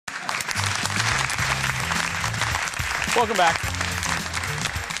Welcome back.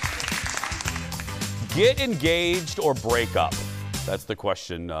 Get engaged or break up? That's the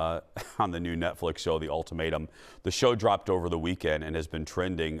question on the new Netflix show, The Ultimatum. The show dropped over the weekend and has been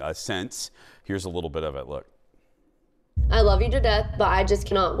trending since. Here's a little bit of it. Look. I love you to death, but I just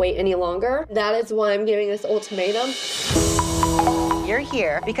cannot wait any longer. That is why I'm giving this ultimatum. You're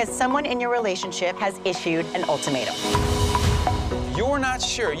here because someone in your relationship has issued an ultimatum. You're not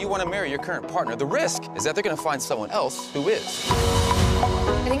sure you want to marry your current partner. The risk is that they're going to find someone else who is.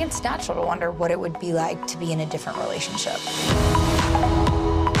 I think it's natural to wonder what it would be like to be in a different relationship.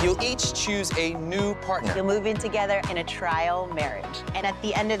 You'll each choose a new partner. You'll move in together in a trial marriage. And at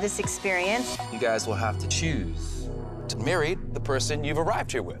the end of this experience, You guys will have to choose to marry the person you've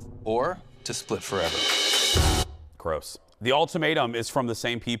arrived here with, or to split forever. Gross. The Ultimatum is from the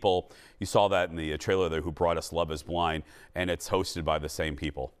same people. You saw that in the trailer there, who brought us Love is Blind, and it's hosted by the same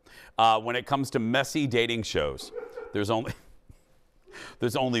people. When it comes to messy dating shows, there's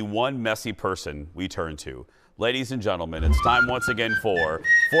only one messy person we turn to. Ladies and gentlemen, it's time once again for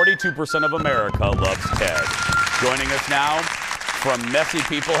 42% of America Loves Ted. Joining us now from Messy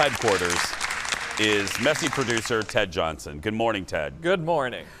People Headquarters is messy producer Ted Johnson. Good morning, Ted. Good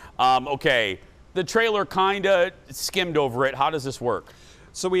morning. Okay, the trailer kind of skimmed over it. How does this work?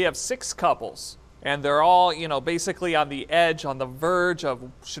 So we have 6 couples, and they're all, basically on the edge, on the verge of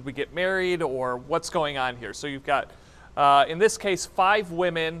should we get married or what's going on here. So you've got, in this case, 5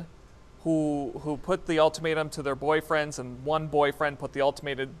 women who put the ultimatum to their boyfriends, and one boyfriend put the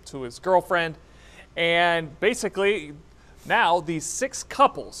ultimatum to his girlfriend. And basically, now these 6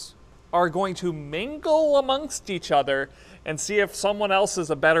 couples are going to mingle amongst each other and see if someone else is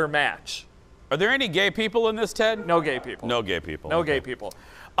a better match. Are there any gay people in this, Ted? No gay people. No gay people. No Okay. gay people.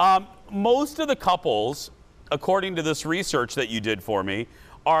 Most of the couples, according to this research that you did for me,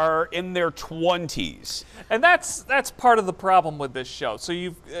 are in their 20s. And that's part of the problem with this show. So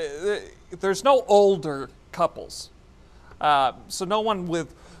there's no older couples. So no one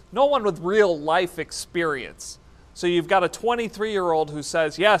with real life experience. So you've got a 23-year-old who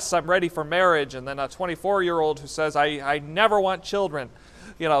says, yes, I'm ready for marriage, and then a 24-year-old who says, I never want children.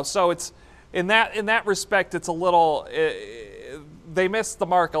 So it's in that respect, it's a little, they missed the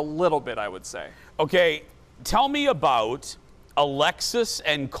mark a little bit, I would say. Okay, tell me about Alexis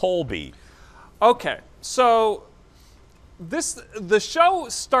and Colby. Okay, so the show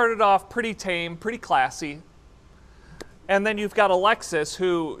started off pretty tame, pretty classy, and then you've got Alexis,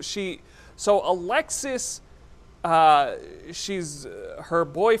 Alexis, she's her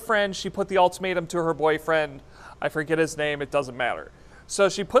boyfriend. She put the ultimatum to her boyfriend. I forget his name. It doesn't matter. So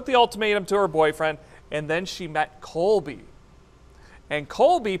she put the ultimatum to her boyfriend, and then she met Colby. And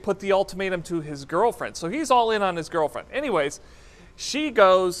Colby put the ultimatum to his girlfriend. So he's all in on his girlfriend. Anyways, she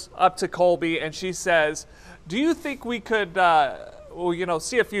goes up to Colby and she says, do you think we could,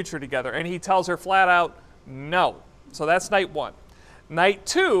 see a future together? And he tells her flat out, no. So that's night 1. Night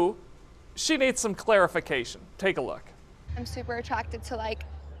 2, she needs some clarification. Take a look. I'm super attracted to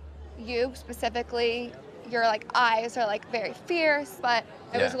you specifically. Your eyes are very fierce, but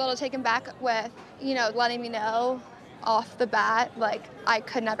I was a little taken back with, letting me know off the bat, I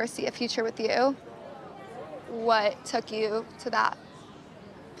could never see a future with you. What took you to that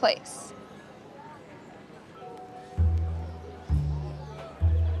place?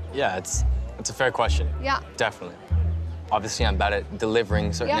 Yeah, it's a fair question. Yeah. Definitely. Obviously, I'm bad at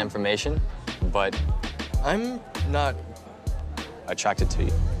delivering certain information, but I'm not attracted to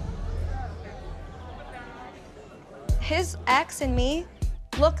you. His ex and me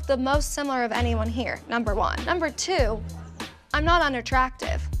look the most similar of anyone here, number 1. Number 2, I'm not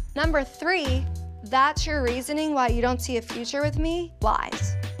unattractive. Number 3, that's your reasoning why you don't see a future with me?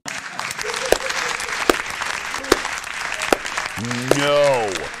 Lies. No.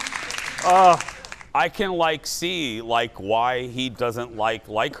 I can see why he doesn't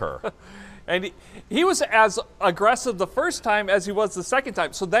like her. And he was as aggressive the first time as he was the second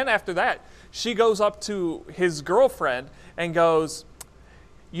time. So then after that, she goes up to his girlfriend and goes,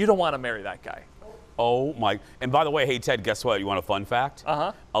 you don't want to marry that guy. Oh my. And by the way, hey Ted, guess what? You want a fun fact?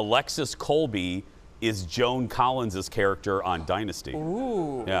 Uh-huh. Alexis Colby is Joan Collins' character on Dynasty.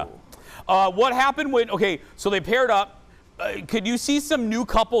 Ooh. Yeah. What happened so they paired up. Could you see some new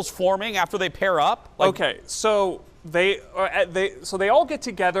couples forming after they pair up? Okay, so they all get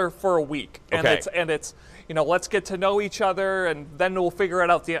together for a week, and it's let's get to know each other, and then we'll figure it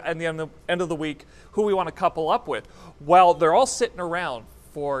out at the end of the week who we want to couple up with. Well, they're all sitting around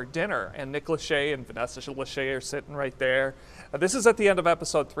for dinner, and Nick Lachey and Vanessa Lachey are sitting right there. This is at the end of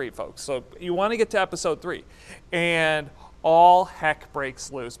episode 3, folks. So you want to get to episode 3, and all heck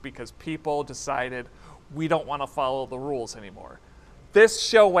breaks loose because people decided we don't want to follow the rules anymore. This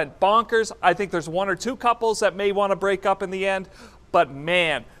show went bonkers. I think there's 1 or 2 couples that may want to break up in the end, but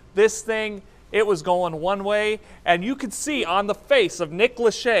man, this thing, it was going one way, and you could see on the face of Nick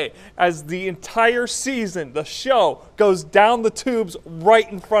Lachey as the entire season, the show, goes down the tubes right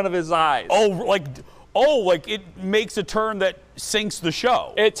in front of his eyes. Like it makes a turn that sinks the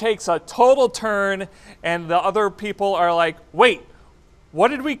show. It takes a total turn, and the other people are like, wait, what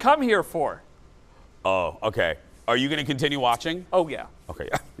did we come here for? Oh, okay. Are you going to continue watching? Oh, yeah. Okay,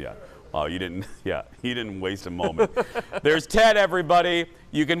 yeah. Oh, you didn't waste a moment. There's Ted, everybody.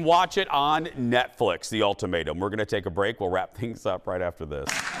 You can watch it on Netflix, The Ultimatum. We're going to take a break. We'll wrap things up right after this.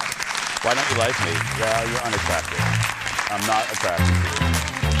 Why don't you like me? Yeah, you're unattractive. I'm not attracted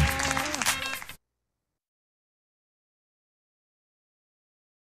to you.